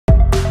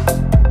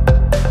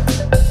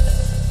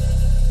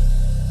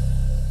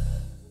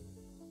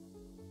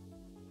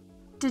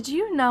Did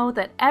you know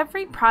that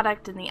every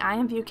product in the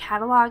IMVU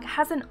catalog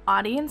has an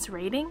audience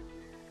rating?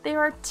 There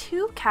are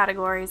two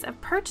categories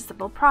of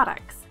purchasable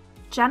products: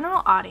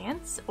 General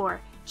Audience, or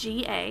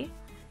GA,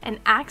 and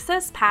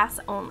Access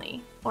Pass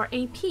Only, or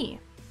AP.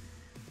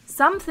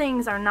 Some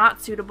things are not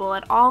suitable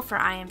at all for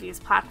IMVU's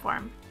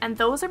platform, and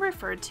those are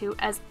referred to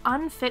as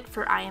unfit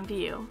for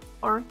IMVU,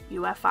 or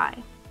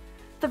UFI.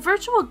 The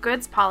virtual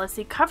goods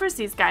policy covers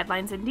these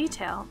guidelines in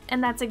detail,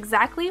 and that's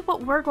exactly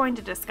what we're going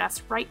to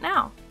discuss right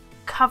now: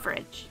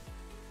 coverage.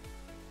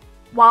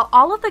 While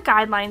all of the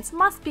guidelines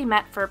must be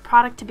met for a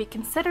product to be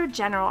considered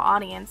general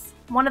audience,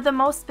 one of the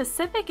most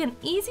specific and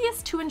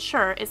easiest to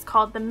ensure is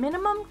called the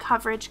Minimum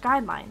Coverage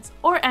Guidelines,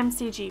 or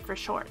MCG for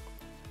short.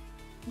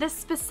 This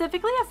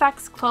specifically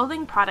affects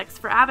clothing products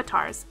for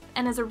avatars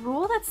and is a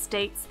rule that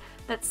states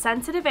that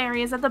sensitive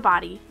areas of the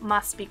body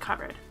must be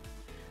covered.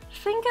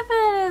 Think of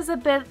it as a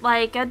bit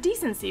like a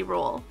decency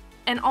rule,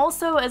 and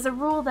also as a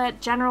rule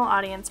that general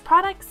audience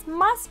products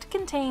must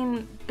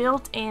contain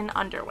built-in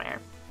underwear.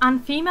 On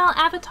female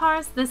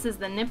avatars, this is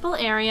the nipple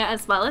area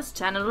as well as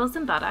genitals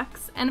and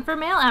buttocks, and for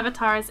male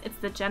avatars, it's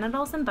the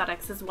genitals and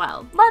buttocks as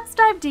well. Let's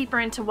dive deeper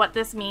into what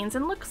this means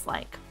and looks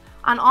like.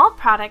 On all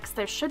products,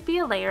 there should be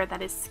a layer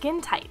that is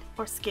skin tight,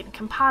 or skin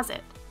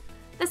composite.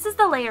 This is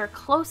the layer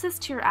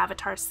closest to your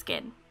avatar's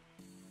skin.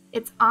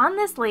 It's on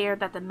this layer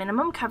that the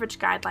minimum coverage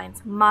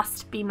guidelines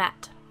must be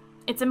met.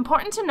 It's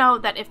important to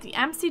note that if the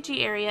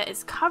MCG area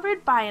is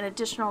covered by an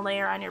additional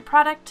layer on your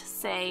product,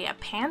 say a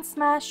pants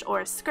mesh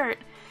or a skirt,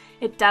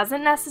 it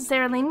doesn't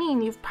necessarily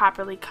mean you've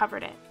properly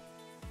covered it.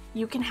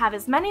 You can have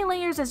as many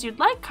layers as you'd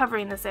like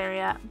covering this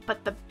area,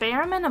 but the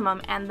bare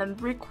minimum and the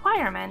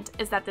requirement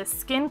is that the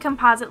skin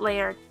composite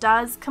layer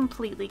does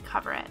completely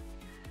cover it.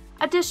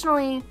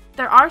 Additionally,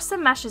 there are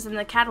some meshes in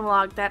the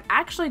catalog that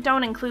actually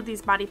don't include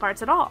these body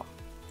parts at all.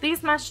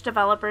 These mesh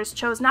developers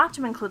chose not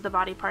to include the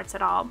body parts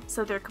at all,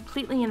 so they're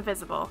completely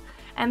invisible,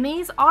 and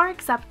these are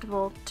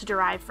acceptable to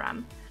derive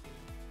from.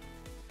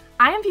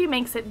 IMVU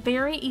makes it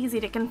very easy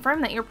to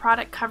confirm that your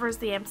product covers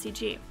the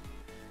MCG.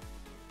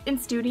 In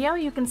Studio,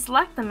 you can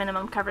select the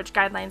minimum coverage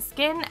guideline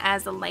skin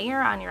as a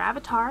layer on your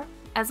avatar,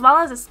 as well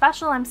as a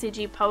special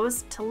MCG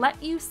pose to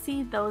let you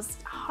see those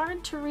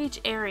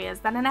hard-to-reach areas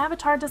that an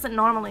avatar doesn't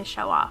normally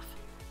show off.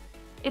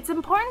 It's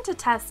important to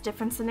test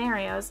different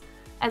scenarios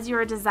as you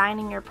are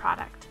designing your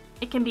product.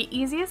 It can be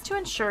easiest to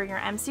ensure your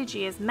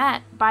MCG is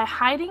met by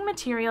hiding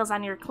materials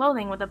on your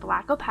clothing with a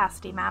black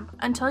opacity map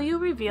until you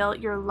reveal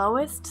your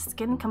lowest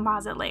skin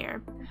composite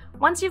layer.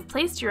 Once you've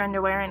placed your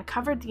underwear and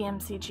covered the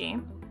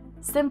MCG,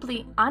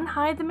 simply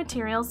unhide the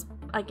materials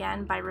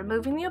again by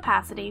removing the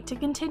opacity to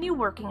continue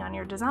working on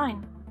your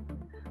design.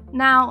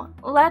 Now,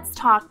 let's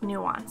talk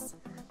nuance.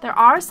 There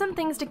are some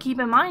things to keep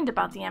in mind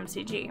about the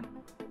MCG.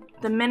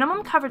 The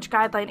minimum coverage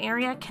guideline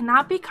area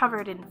cannot be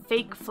covered in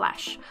fake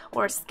flesh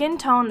or skin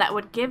tone that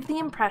would give the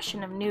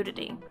impression of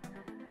nudity.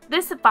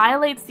 This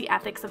violates the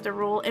ethics of the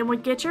rule and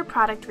would get your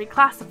product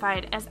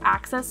reclassified as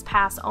Access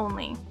Pass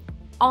Only.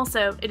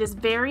 Also, it is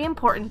very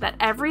important that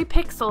every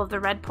pixel of the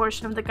red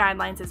portion of the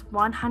guidelines is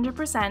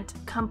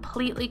 100%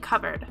 completely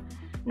covered.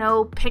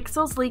 No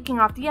pixels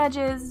leaking off the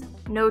edges,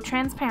 no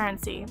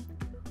transparency,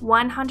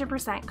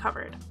 100%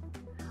 covered.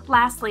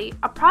 Lastly,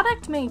 a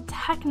product may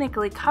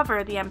technically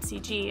cover the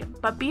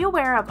MCG, but be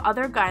aware of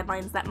other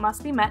guidelines that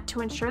must be met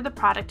to ensure the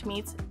product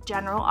meets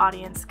general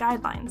audience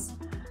guidelines.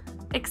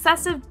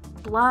 Excessive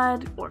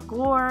blood or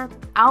gore,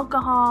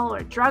 alcohol or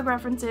drug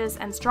references,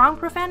 and strong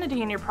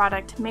profanity in your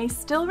product may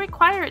still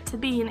require it to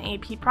be an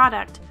AP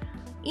product,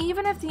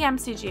 even if the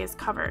MCG is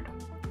covered.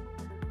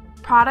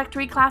 Product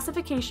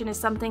reclassification is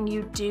something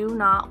you do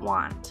not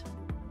want.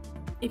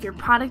 If your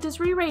product is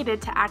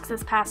re-rated to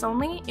Access Pass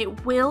Only,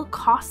 it will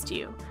cost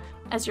you,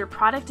 as your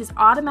product is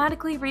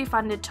automatically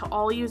refunded to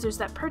all users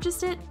that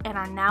purchased it and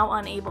are now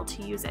unable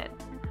to use it.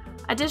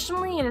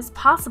 Additionally, it is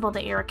possible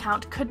that your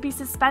account could be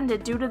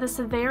suspended due to the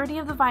severity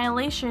of the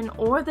violation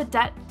or the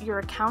debt your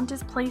account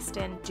is placed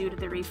in due to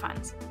the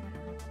refunds.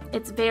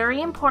 It's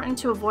very important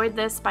to avoid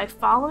this by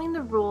following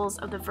the rules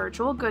of the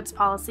virtual goods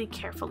policy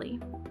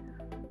carefully.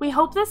 We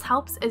hope this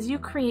helps as you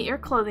create your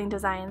clothing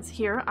designs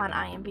here on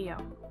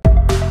IMVU.